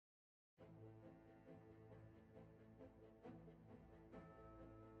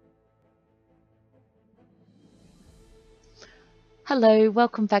Hello,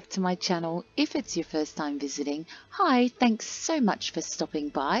 welcome back to my channel. If it's your first time visiting, hi, thanks so much for stopping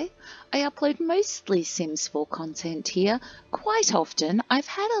by. I upload mostly Sims 4 content here. Quite often, I've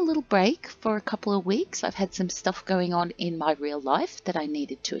had a little break for a couple of weeks. I've had some stuff going on in my real life that I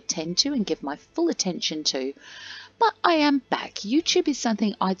needed to attend to and give my full attention to. But I am back. YouTube is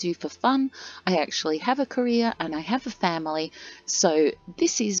something I do for fun. I actually have a career and I have a family, so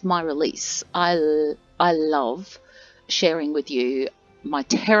this is my release. I love sharing with you my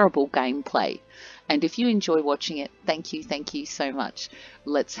terrible gameplay, and if you enjoy watching it, thank you so much.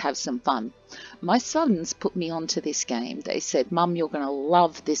 Let's have some fun. My sons put me onto this game. They said, "Mum, you're going to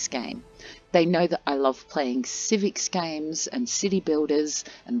love this game." They know that I love playing civics games and city builders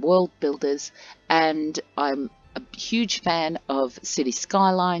and world builders, and I'm a huge fan of City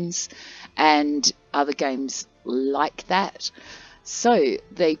Skylines and other games like that. So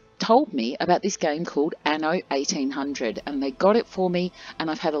they told me about this game called ANNO 1800, and they got it for me, and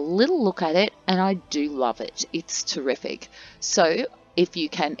I've had a little look at it and I do love it. It's terrific. So if you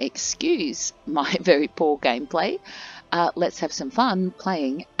can excuse my very poor gameplay, let's have some fun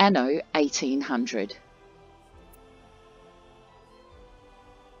playing ANNO 1800.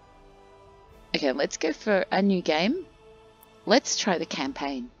 Okay, let's go for a new game. Let's try the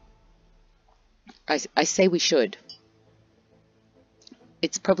campaign. I say we should.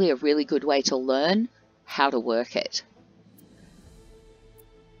 It's probably a really good way to learn how to work it.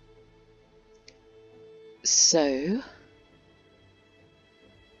 So,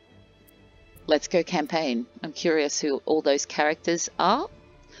 let's go campaign. I'm curious who all those characters are.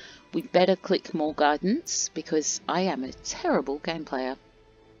 We better click more guidance because I am a terrible game player.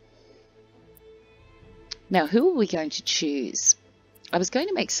 Now, who are we going to choose? I was going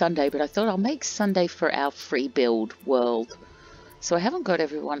to make Sunday, but I thought I'll make Sunday for our free build world. So I haven't got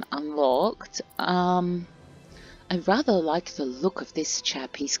everyone unlocked. I rather like the look of this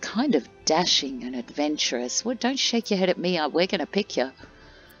chap. He's kind of dashing and adventurous. Well, don't shake your head at me. We're going to pick you.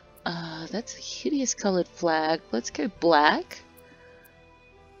 That's a hideous coloured flag. Let's go black.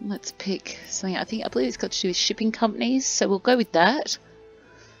 Let's pick something. I believe it's got to do with shipping companies. So we'll go with that.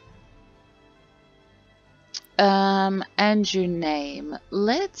 And your name.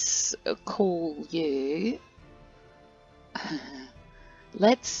 Let's call you...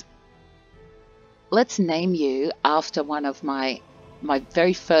 Let's name you after one of my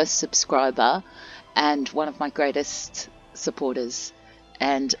very first subscriber and one of my greatest supporters,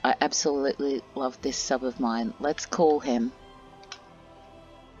 and I absolutely love this sub of mine. Let's call him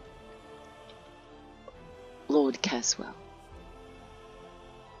Lord Caswell.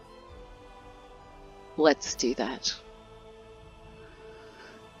 Let's do that.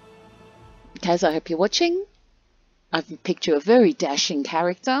 Kaz, I hope you're watching. I've picked you a very dashing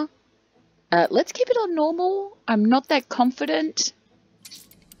character. Let's keep it on normal. I'm not that confident.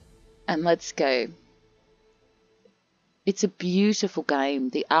 And let's go. It's a beautiful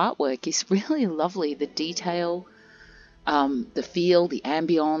game. The artwork is really lovely. The detail, the feel, the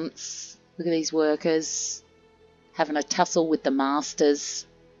ambience. Look at these workers having a tussle with the masters.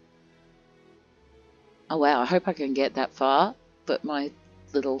 Oh wow, I hope I can get that far. But my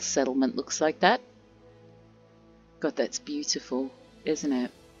little settlement looks like that. God, that's beautiful, isn't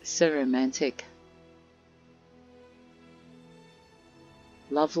it? So romantic.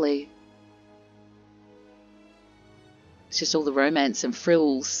 Lovely. It's just all the romance and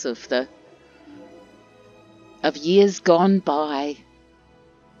frills of years gone by.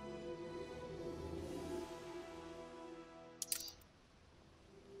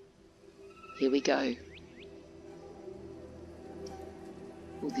 Here we go.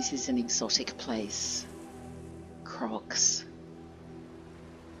 Oh, this is an exotic place. Crocs.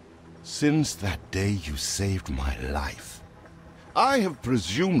 Since that day you saved my life, I have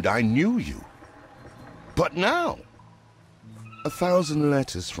presumed I knew you. But now, 1,000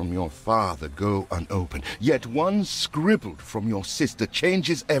 letters from your father go unopened, yet one scribbled from your sister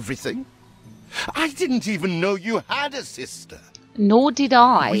changes everything? I didn't even know you had a sister. Nor did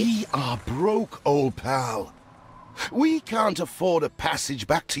I. We are broke, old pal. We can't afford a passage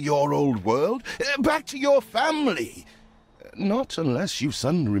back to your old world, back to your family. Not unless you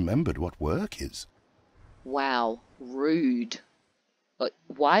suddenly remembered what work is. Wow, rude.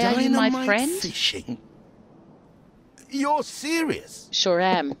 Why are you my friend? Fishing? You're serious? Sure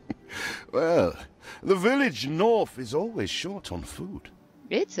am. Well, the village north is always short on food.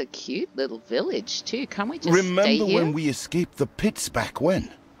 It's a cute little village too. Can't we just stay here? Remember when we escaped the pits back when?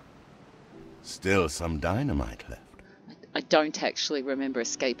 Still some dynamite left. I don't actually remember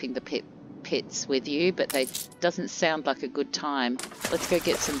escaping the pits with you, but they doesn't sound like a good time. Let's go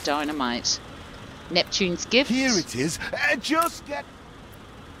get some dynamite. Neptune's gift. Here it is. Just get...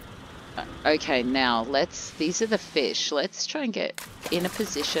 Okay, now these are the fish. Let's try and get in a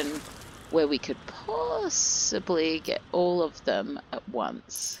position where we could possibly get all of them at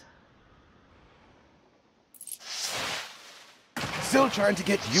once. Still trying to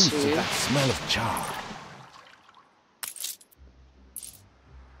get used to that smell of char.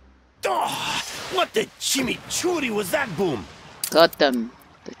 Oh, what the chimichurri was that boom? Got them.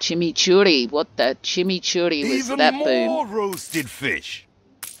 The chimichurri. What the chimichurri was Even that more boom? roasted fish.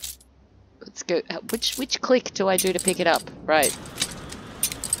 Let's go. Which click do I do to pick it up? Right.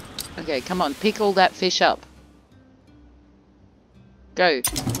 Okay, come on. Pick all that fish up. Go.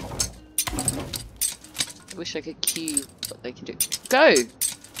 I wish I could cue what they can do. Go!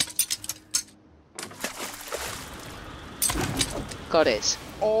 Got it.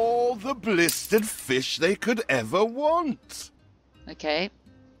 All the blistered fish they could ever want. Okay.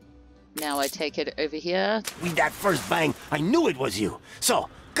 Now I take it over here. With that first bang, I knew it was you. So,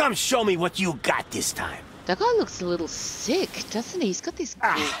 come show me what you got this time. That guy looks a little sick, doesn't he? He's got this...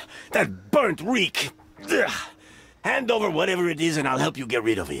 That burnt reek. Ugh. Hand over whatever it is and I'll help you get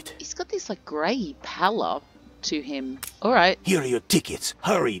rid of it. He's got this, like, grey pallor to him. Alright. Here are your tickets.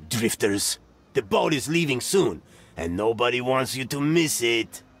 Hurry, drifters. The boat is leaving soon, and nobody wants you to miss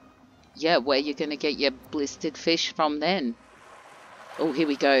it. Yeah, where you gonna get your blistered fish from then? Oh, here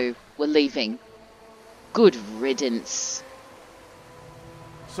we go. We're leaving. Good riddance.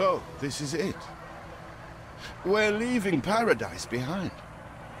 So, this is it. We're leaving paradise behind.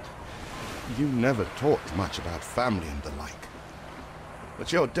 You never talked much about family and the like.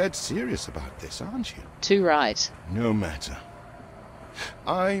 But you're dead serious about this, aren't you? Too right. No matter.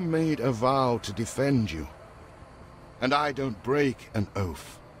 I made a vow to defend you. And I don't break an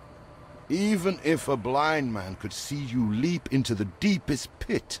oath. Even if a blind man could see you leap into the deepest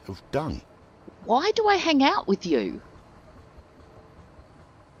pit of dung. Why do I hang out with you?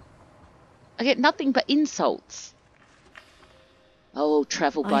 I get nothing but insults. Oh,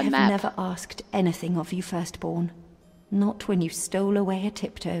 travel by map. I have never asked anything of you, firstborn. Not when you stole away a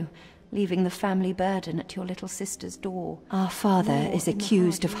tiptoe, leaving the family burden at your little sister's door. Our father is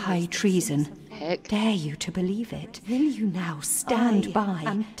accused of high treason. Heck. Dare you to believe it? Will you now stand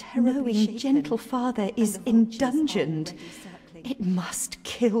by, knowing gentle father is indungeoned? It must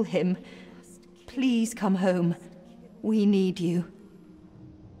kill him. Please come home. We need you.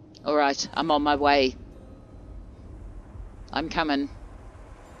 Alright, I'm on my way. I'm coming.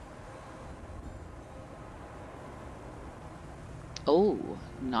 Oh,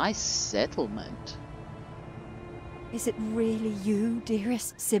 nice settlement. Is it really you,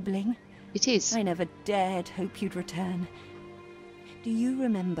 dearest sibling? It is. I never dared hope you'd return. Do you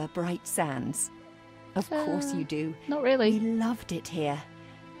remember Bright Sands? Of course you do. Not really. We loved it here.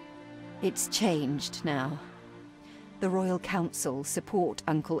 It's changed now. The Royal Council support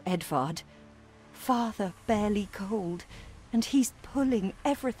Uncle Edvard. Father barely cold, and he's pulling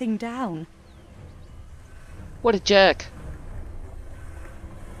everything down. What a jerk.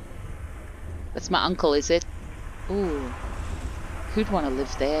 That's my uncle, is it? Ooh. Who'd want to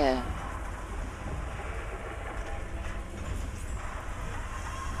live there?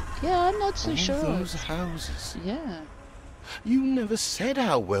 Yeah, I'm not so sure. Those houses. Yeah. You never said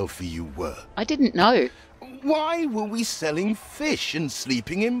how wealthy you were. I didn't know. Why were we selling fish and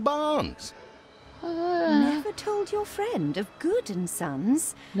sleeping in barns? Never told your friend of Good and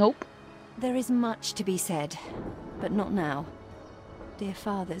Sons? Nope. There is much to be said, but not now. Dear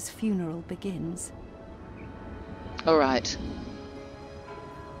father's funeral begins. Alright.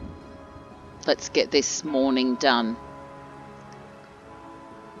 Let's get this morning done.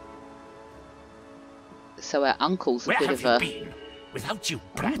 So our uncle's a Where bit have of you a... been? Without you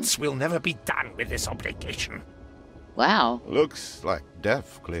brats, we'll never be done with this obligation. Wow, Looks like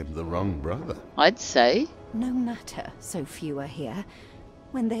Death claimed the wrong brother. I'd say. No matter, so few are here,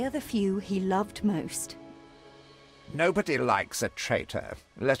 when they are the few he loved most. Nobody likes a traitor,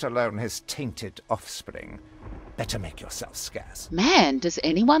 let alone his tainted offspring. Better make yourself scarce. Man, does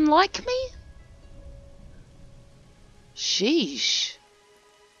anyone like me? Sheesh.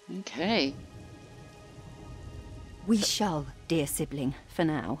 Okay. We shall, dear sibling, for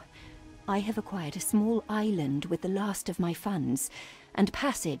now. I have acquired a small island with the last of my funds, and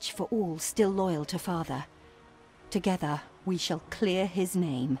passage for all still loyal to father. Together, we shall clear his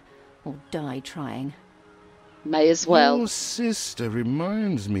name, or die trying. May as well. Your sister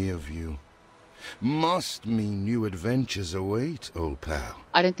reminds me of you. Must mean new adventures await, old pal.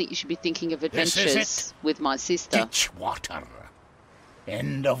 I don't think you should be thinking of This is adventures with my sister. Ditch water.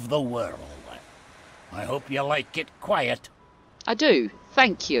 End of the world. I hope you like it quiet. I do.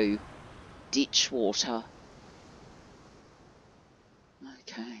 Thank you. ditch water.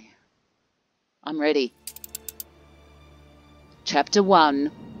 Okay. I'm ready. Chapter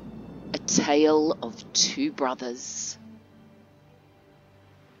 1. A Tale of Two Brothers.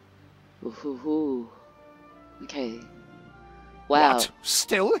 Ooh. Okay. Wow. What?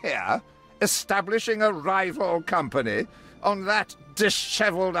 Still here? Establishing a rival company on that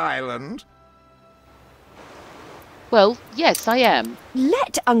dishevelled island? Well, yes, I am.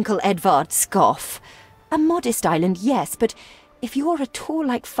 Let Uncle Edvard scoff. A modest island, yes, but if you're at all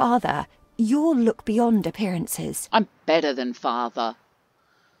like Father, you'll look beyond appearances. I'm better than Father.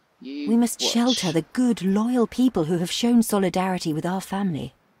 We must shelter the good, loyal people who have shown solidarity with our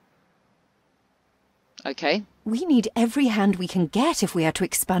family. Okay. We need every hand we can get if we are to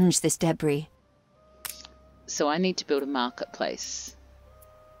expunge this debris. So I need to build a marketplace.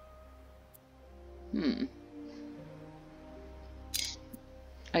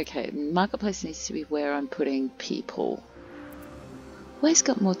 Okay, marketplace needs to be where I'm putting people. Where's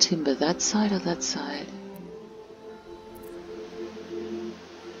got more timber, that side or that side?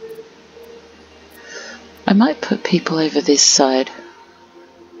 I might put people over this side.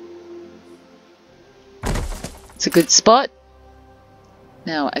 It's a good spot.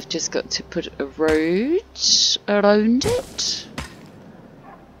 Now I've just got to put a road around it.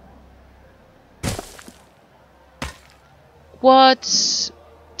 What?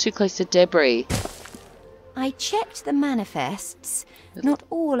 Too close to debris. I checked the manifests. Not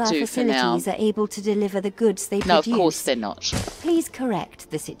all our Do for now. facilities are able to deliver the goods they No, produce. of course they're not. Please correct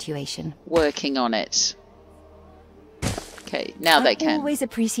the situation. Working on it. Okay, now they I can. always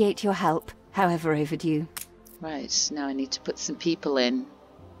appreciate your help, however overdue. Right, now I need to put some people in.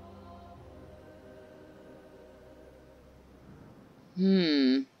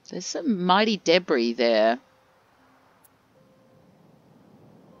 There's some mighty debris there.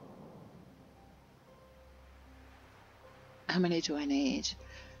 How many do I need?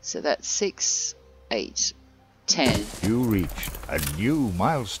 So that's 6, 8, 10. You reached a new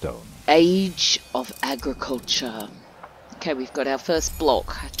milestone. Age of agriculture. Okay, we've got our first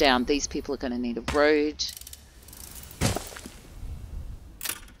block down. These people are going to need a road.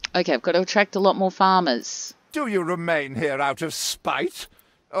 Okay, I've got to attract a lot more farmers. Do you remain here out of spite?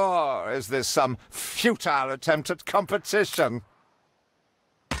 Or is this some futile attempt at competition?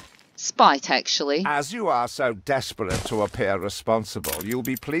 Spite, actually. As you are so desperate to appear responsible, you'll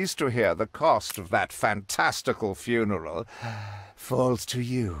be pleased to hear the cost of that fantastical funeral falls to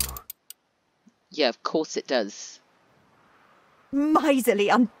you. Yeah, of course it does.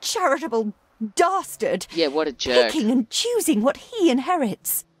 Miserly, uncharitable dastard! Yeah, what a jerk. Picking and choosing what he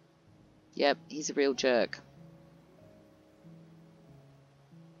inherits. Yep, he's a real jerk.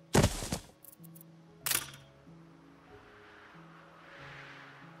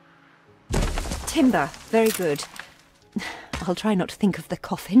 Timber, very good. I'll try not to think of the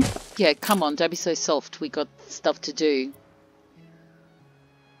coffin. Yeah, come on, don't be so soft. We got stuff to do.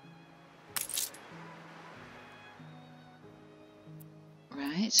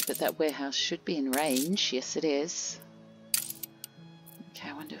 Right, but that warehouse should be in range. Yes, it is. Okay,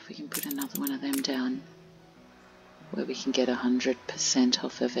 I wonder if we can put another one of them down where we can get 100%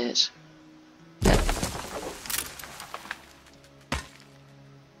 off of it. Yep.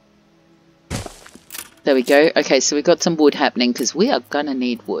 There we go. Okay, so we got some wood happening because we are gonna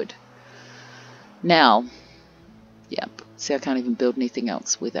need wood. Now, yep. See, I can't even build anything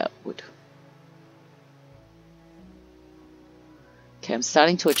else without wood. Okay, I'm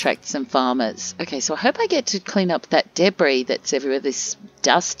starting to attract some farmers. Okay, so I hope I get to clean up that debris that's everywhere. This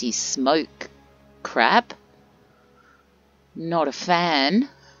dusty smoke crap. Not a fan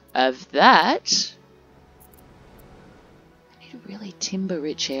of that. I need a really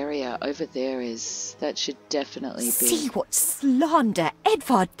timber-rich area. Over there is... That should definitely be... See what slander!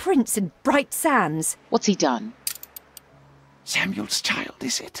 Edvard Prince and Bright Sands! What's he done? Samuel's child,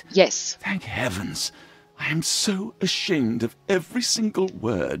 is it? Yes. Thank heavens. I am so ashamed of every single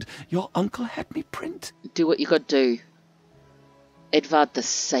word your uncle had me print. Do what you got to do. Edvard the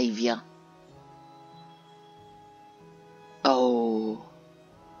Saviour. Oh.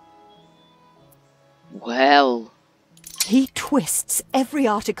 Well. He twists every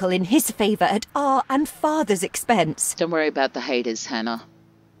article in his favour at our and Father's expense. Don't worry about the haters, Hannah.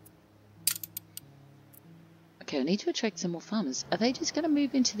 Okay, I need to attract some more farmers. Are they just going to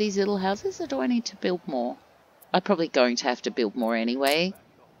move into these little houses, or do I need to build more? I'm probably going to have to build more anyway.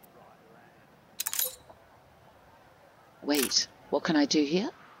 Wait, what can I do here?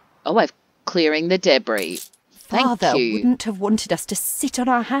 Oh, I'm clearing the debris. Thank Father you. wouldn't have wanted us to sit on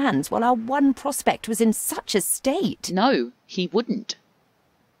our hands while our one prospect was in such a state. No, he wouldn't.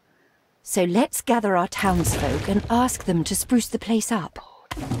 So let's gather our townsfolk and ask them to spruce the place up.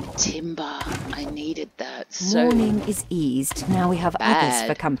 Timber. I needed that so Mourning is eased. Now we have others bad.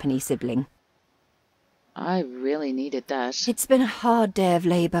 for company, sibling. I really needed that. It's been a hard day of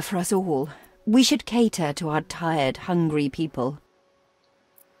labour for us all. We should cater to our tired, hungry people.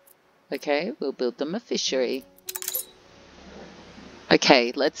 Okay, we'll build them a fishery.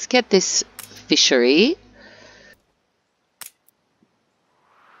 Okay, let's get this fishery.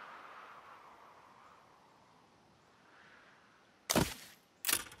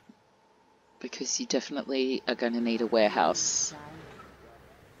 Because you definitely are going to need a warehouse.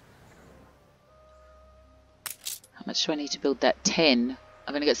 How much do I need to build that? 10.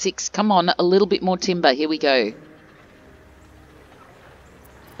 I've only got 6. Come on, a little bit more timber. Here we go.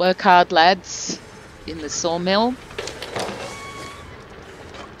 Work hard, lads, in the sawmill.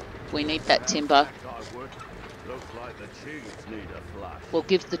 We need that timber. We'll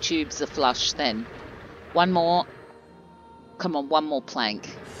give the tubes a flush then. One more. Come on, one more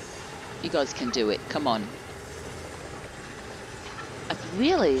plank. You guys can do it. Come on. I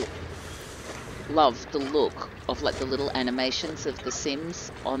really love the look of like the little animations of The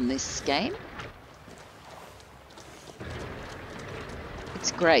Sims on this game.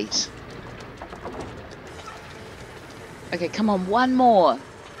 It's great. Okay, come on, one more.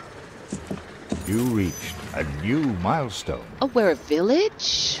 You reached a new milestone. Oh, we're a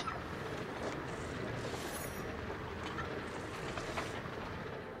village?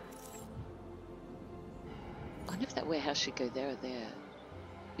 I wonder if that warehouse should go there or there.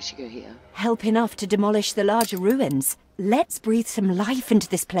 It should go here. Help enough to demolish the larger ruins. Let's breathe some life into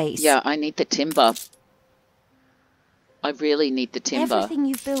this place. Yeah, I need the timber. I really need the timber. Everything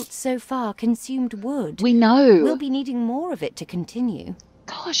you've built so far consumed wood. We know. We'll be needing more of it to continue.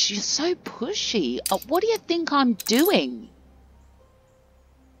 Gosh, you're so pushy. What do you think I'm doing?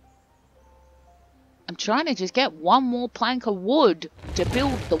 I'm trying to just get one more plank of wood to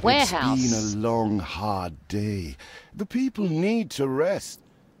build the warehouse. It's been a long, hard day. The people need to rest.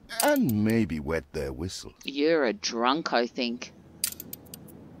 And maybe wet their whistles. You're a drunk, I think.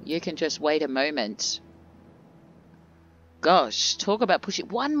 You can just wait a moment. Gosh, talk about pushing.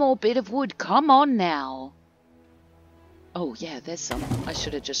 One more bit of wood. Come on now. Oh, yeah, there's some. I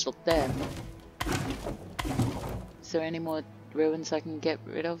should have just looked there. Is there any more ruins I can get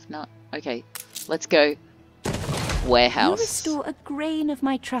rid of? No. Okay, let's go. Warehouse. You restore a grain of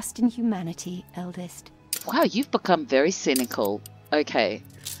my trust in humanity, eldest. Wow, you've become very cynical. Okay.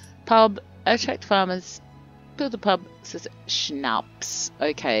 Pub. Attract farmers. Build a pub. Says schnapps.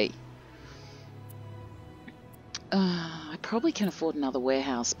 Okay. I probably can afford another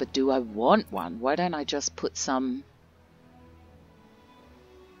warehouse, but do I want one? Why don't I just put some...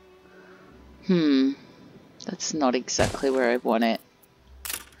 That's not exactly where I want it.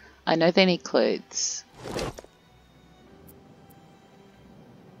 I know they need clothes.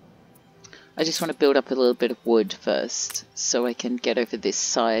 I just want to build up a little bit of wood first, so I can get over this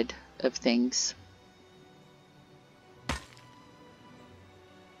side of things.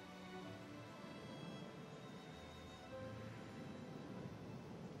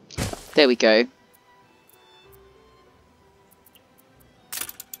 There we go.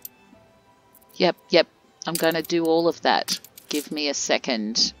 Yep, I'm going to do all of that. Give me a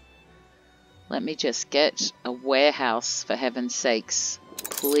second. Let me just get a warehouse, for heaven's sakes.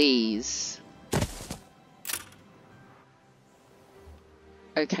 Please.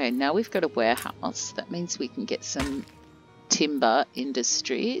 Okay, now we've got a warehouse. That means we can get some timber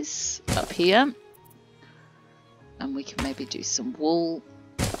industries up here. And we can maybe do some wool.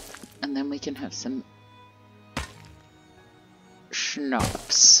 And then we can have some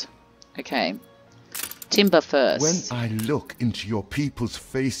schnapps. Okay. Timber first. When I look into your people's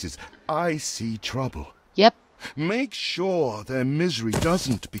faces, I see trouble. Yep. Make sure their misery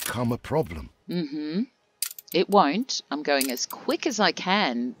doesn't become a problem. Mm-hmm. It won't. I'm going as quick as I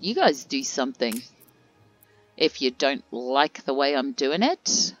can. You guys do something. If you don't like the way I'm doing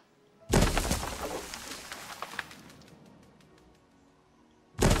it.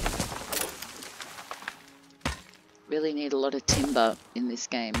 Really need a lot of timber in this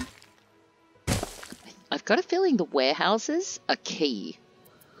game. I've got a feeling the warehouses are key.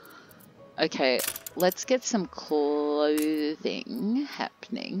 Okay, let's get some clothing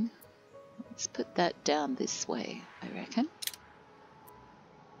happening. Let's put that down this way, I reckon.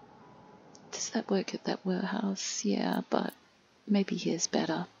 Does that work at that warehouse? Yeah, but maybe here's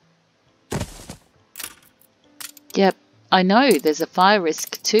better. Yep, I know there's a fire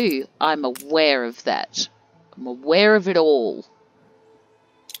risk too. I'm aware of that. I'm aware of it all.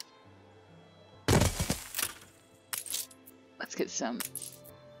 Let's get some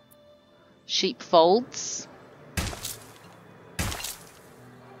sheepfolds.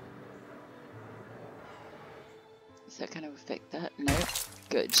 Is that going to affect that? No.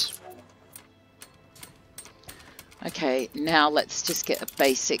 Good. Okay, now let's just get a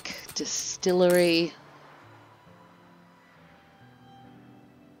basic distillery.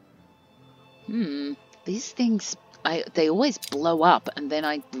 These things, they always blow up, and then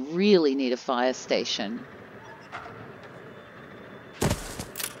I really need a fire station.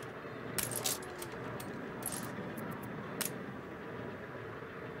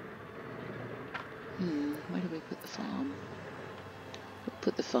 Where do we put the farm? We'll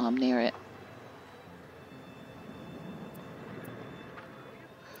put the farm near it.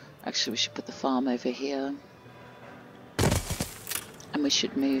 Actually, we should put the farm over here. And we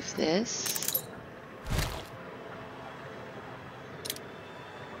should move this.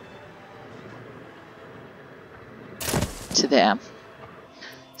 To there.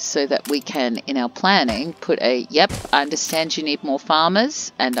 So that we can, in our planning, put a, yep, I understand you need more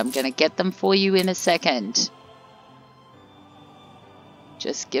farmers, and I'm going to get them for you in a second.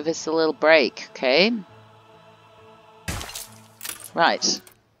 Just give us a little break, okay? Right.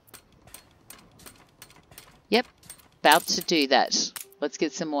 Yep, about to do that. Let's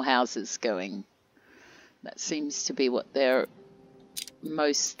get some more houses going. That seems to be what they're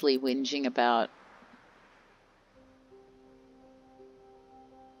mostly whinging about.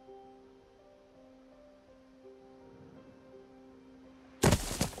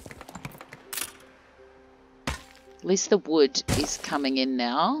 At least the wood is coming in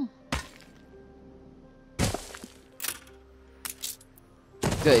now.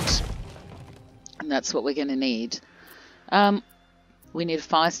 Good. And that's what we're going to need. We need a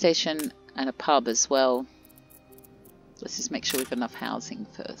fire station and a pub as well. Let's just make sure we've got enough housing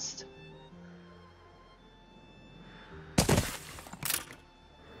first.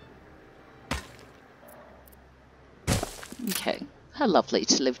 Okay. How lovely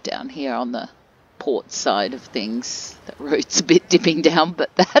to live down here on the port side of things. That road's a bit dipping down, but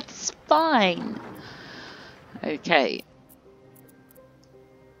that's fine. Okay.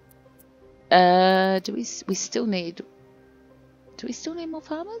 Do we still need more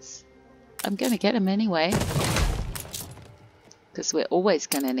farmers? I'm going to get them anyway, because we're always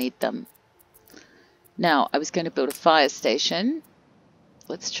going to need them. Now, I was going to build a fire station.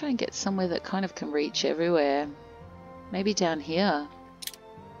 Let's try and get somewhere that kind of can reach everywhere. Maybe down here.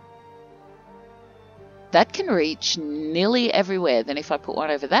 That can reach nearly everywhere. Then if I put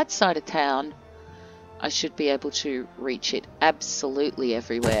one over that side of town, I should be able to reach it absolutely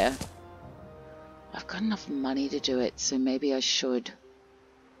everywhere. I've got enough money to do it, so maybe I should.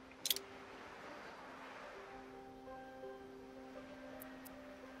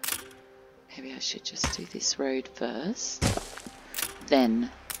 Maybe I should just do this road first,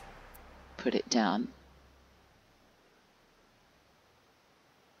 then put it down.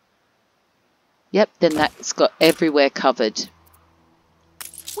 Yep, then that's got everywhere covered.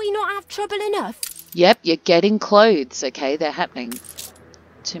 We not have trouble enough? Yep, you're getting clothes, okay? They're happening.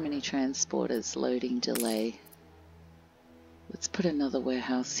 Too many transporters, loading delay. Let's put another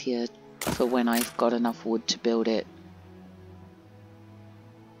warehouse here for when I've got enough wood to build it.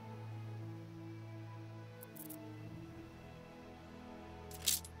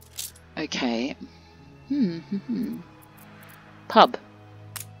 Okay. Pub.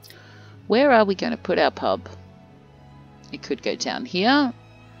 Where are we going to put our pub? It could go down here.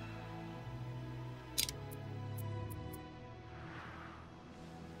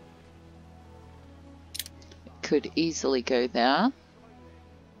 It could easily go there.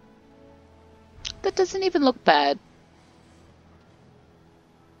 That doesn't even look bad.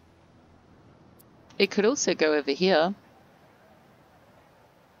 It could also go over here.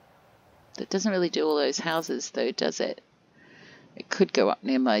 That doesn't really do all those houses though, does it? It could go up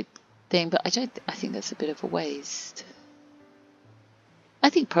near my thing, but I think that's a bit of a waste. I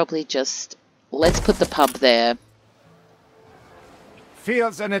think probably just let's put the pub there.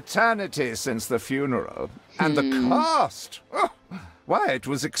 Feels an eternity since the funeral. And the cost! Oh, why, it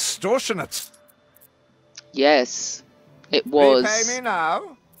was extortionate. Yes, it was. Repay me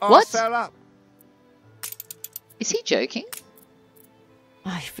now, or What? sell up. Is he joking?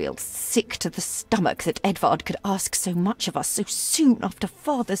 I feel sick to the stomach that Edvard could ask so much of us so soon after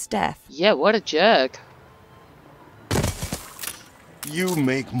Father's death. Yeah, what a jerk. You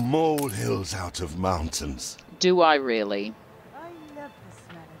make molehills out of mountains. Do I really? I love the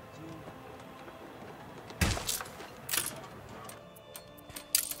smell of dew.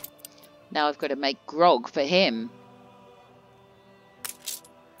 Now I've got to make grog for him.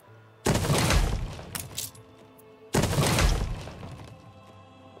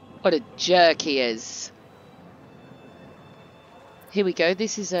 What a jerk he is. Here we go.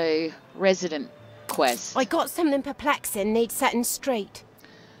 This is a resident quest. I got something perplexing, needs setting straight.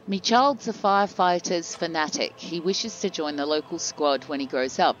 Me child's a firefighter's fanatic. He wishes to join the local squad when he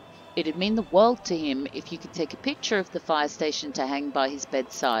grows up. It'd mean the world to him if you could take a picture of the fire station to hang by his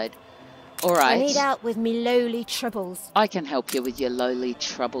bedside. All right. I need help with me lowly troubles. I can help you with your lowly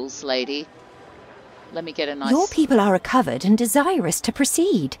troubles, lady. Let me get a nice... Your people are recovered and desirous to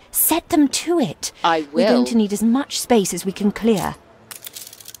proceed. Set them to it. I will. We're going to need as much space as we can clear.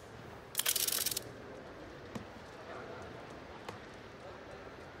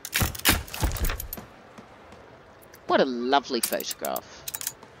 What a lovely photograph.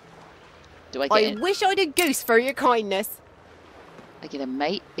 Do I get I wish I'd a goose for your kindness. I get a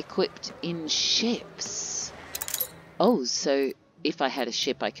mate equipped in ships. Oh, so if I had a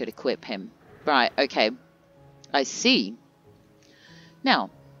ship, I could equip him. Right, okay. I see. Now.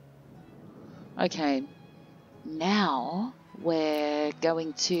 Okay. Now we're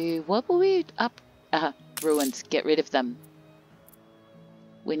going to... What were we up? Ruins. Get rid of them.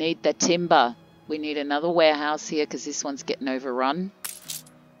 We need the timber. We need another warehouse here because this one's getting overrun.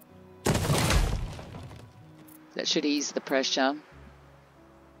 That should ease the pressure.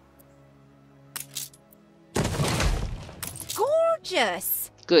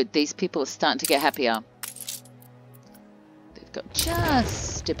 Gorgeous. Good, these people are starting to get happier. They've got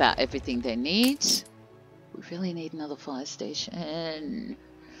just about everything they need. We really need another fire station.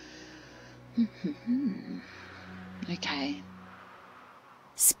 Okay.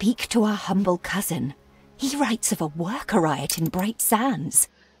 Speak to our humble cousin. He writes of a worker riot in Bright Sands.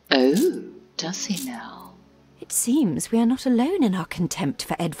 Oh, does he now? It seems we are not alone in our contempt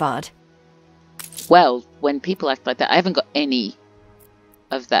for Edvard. Well, when people act like that, I haven't got any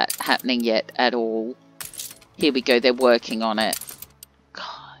of that happening yet at all. Here we go, they're working on it.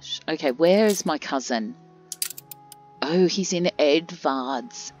 Gosh. Okay, where is my cousin? Oh, he's in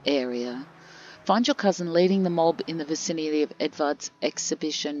Edvard's area. Find your cousin leading the mob in the vicinity of Edvard's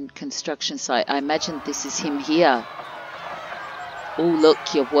exhibition construction site. I imagine this is him here. Oh,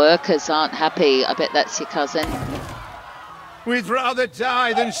 look, your workers aren't happy. I bet that's your cousin. We'd rather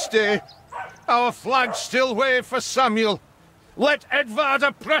die than stay. Our flags still wave for Samuel. Let Edvard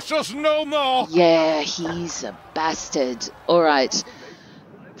oppress us no more. Yeah, he's a bastard. All right.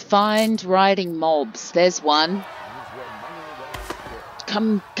 Find riding mobs. There's one.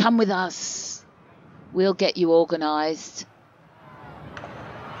 Come with us. We'll get you organised.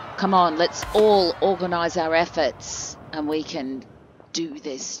 Come on, let's all organise our efforts and we can do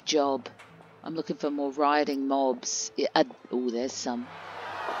this job. I'm looking for more riding mobs. Oh, there's some.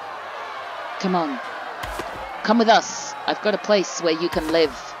 Come on. Come with us. I've got a place where you can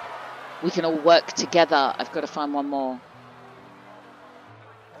live. We can all work together. I've got to find one more.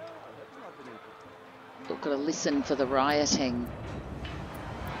 I've got to listen for the rioting.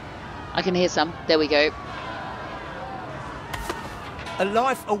 I can hear some. There we go. A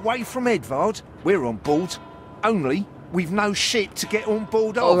life away from Edvard? We're on board. Only we've no ship to get on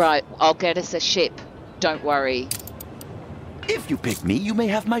board of. All right, I'll get us a ship. Don't worry. If you pick me, you may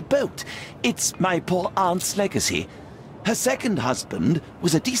have my boat. It's my poor aunt's legacy. Her second husband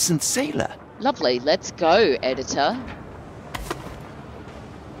was a decent sailor. Lovely. Let's go, editor.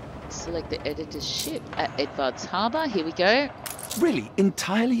 Select the editor's ship at Edvard's Harbour. Here we go. Really,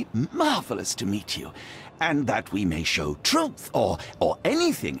 entirely marvelous to meet you. And that we may show truth, or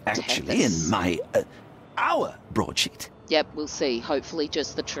anything, actually, in my, our broadsheet. Yep, we'll see. Hopefully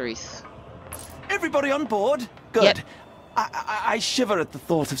just the truth. Everybody on board? Good. Yep. I shiver at the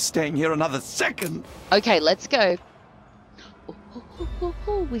thought of staying here another second. Okay, let's go.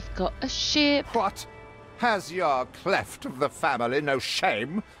 We've got a ship. What? Has your cleft of the family no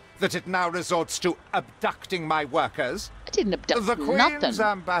shame that it now resorts to abducting my workers? I didn't abduct The Queen's nothing.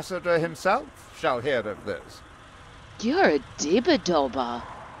 ambassador himself shall hear of this. You're a dibber-dobber.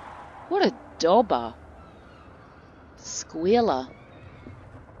 What a dobber. Squealer.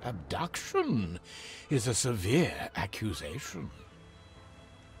 Abduction is a severe accusation.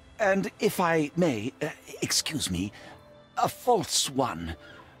 And if I may, excuse me, a false one.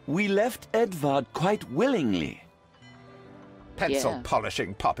 We left Edvard quite willingly. Pencil Yeah.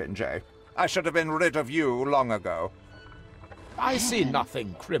 polishing popinjay. I should have been rid of you long ago. I see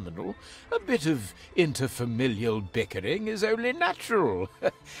nothing criminal. A bit of interfamilial bickering is only natural,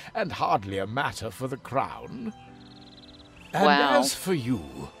 and hardly a matter for the crown. And Wow. as for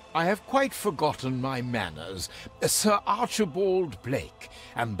you, I have quite forgotten my manners. Sir Archibald Blake,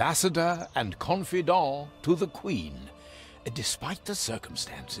 ambassador and confidant to the Queen. Despite the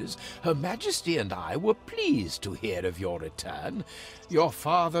circumstances, Her Majesty and I were pleased to hear of your return. Your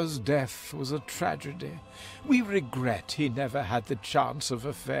father's death was a tragedy. We regret he never had the chance of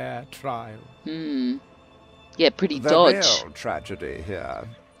a fair trial. Yeah, pretty The dodge. real tragedy here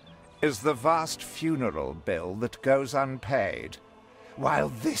is the vast funeral bill that goes unpaid, while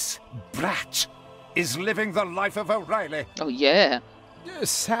this brat is living the life of O'Reilly. Oh, yeah.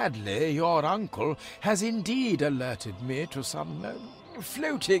 Sadly, your uncle has indeed alerted me to some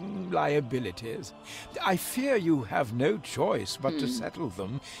floating liabilities. I fear you have no choice but to settle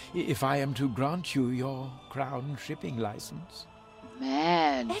them if I am to grant you your crown shipping license.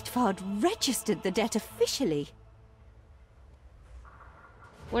 Man. Edvard registered the debt officially.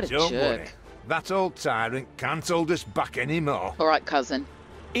 What a Don't jerk. worry, that old tyrant can't hold us back anymore. All right, cousin.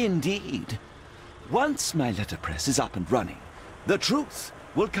 Indeed. Once my letterpress is up and running, the truth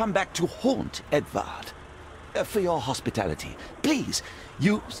will come back to haunt Edvard. For your hospitality, please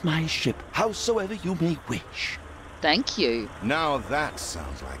use my ship howsoever you may wish. Thank you. Now that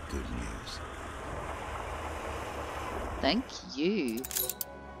sounds like good news. Thank you.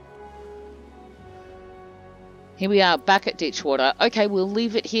 Here we are, back at Ditchwater. Okay, we'll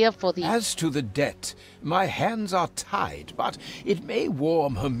leave it here for the... As to the debt, my hands are tied, but it may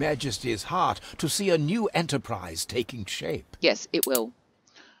warm Her Majesty's heart to see a new enterprise taking shape. Yes, it will.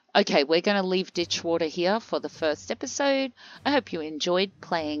 Okay, we're going to leave Ditchwater here for the first episode. I hope you enjoyed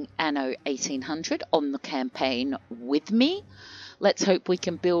playing Anno 1800 on the campaign with me. Let's hope we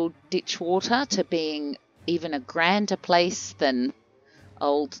can build Ditchwater to being even a grander place than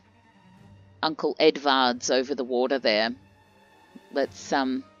old Uncle Edvard's over the water there. Let's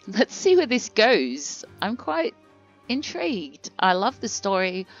see where this goes. I'm quite intrigued. I love the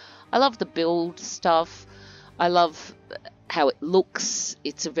story. I love the build stuff. I love how it looks.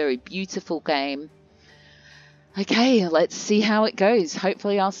 It's a very beautiful game. Okay, let's see how it goes.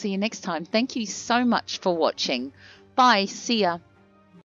 Hopefully I'll see you next time. Thank you so much for watching. Bye. See ya.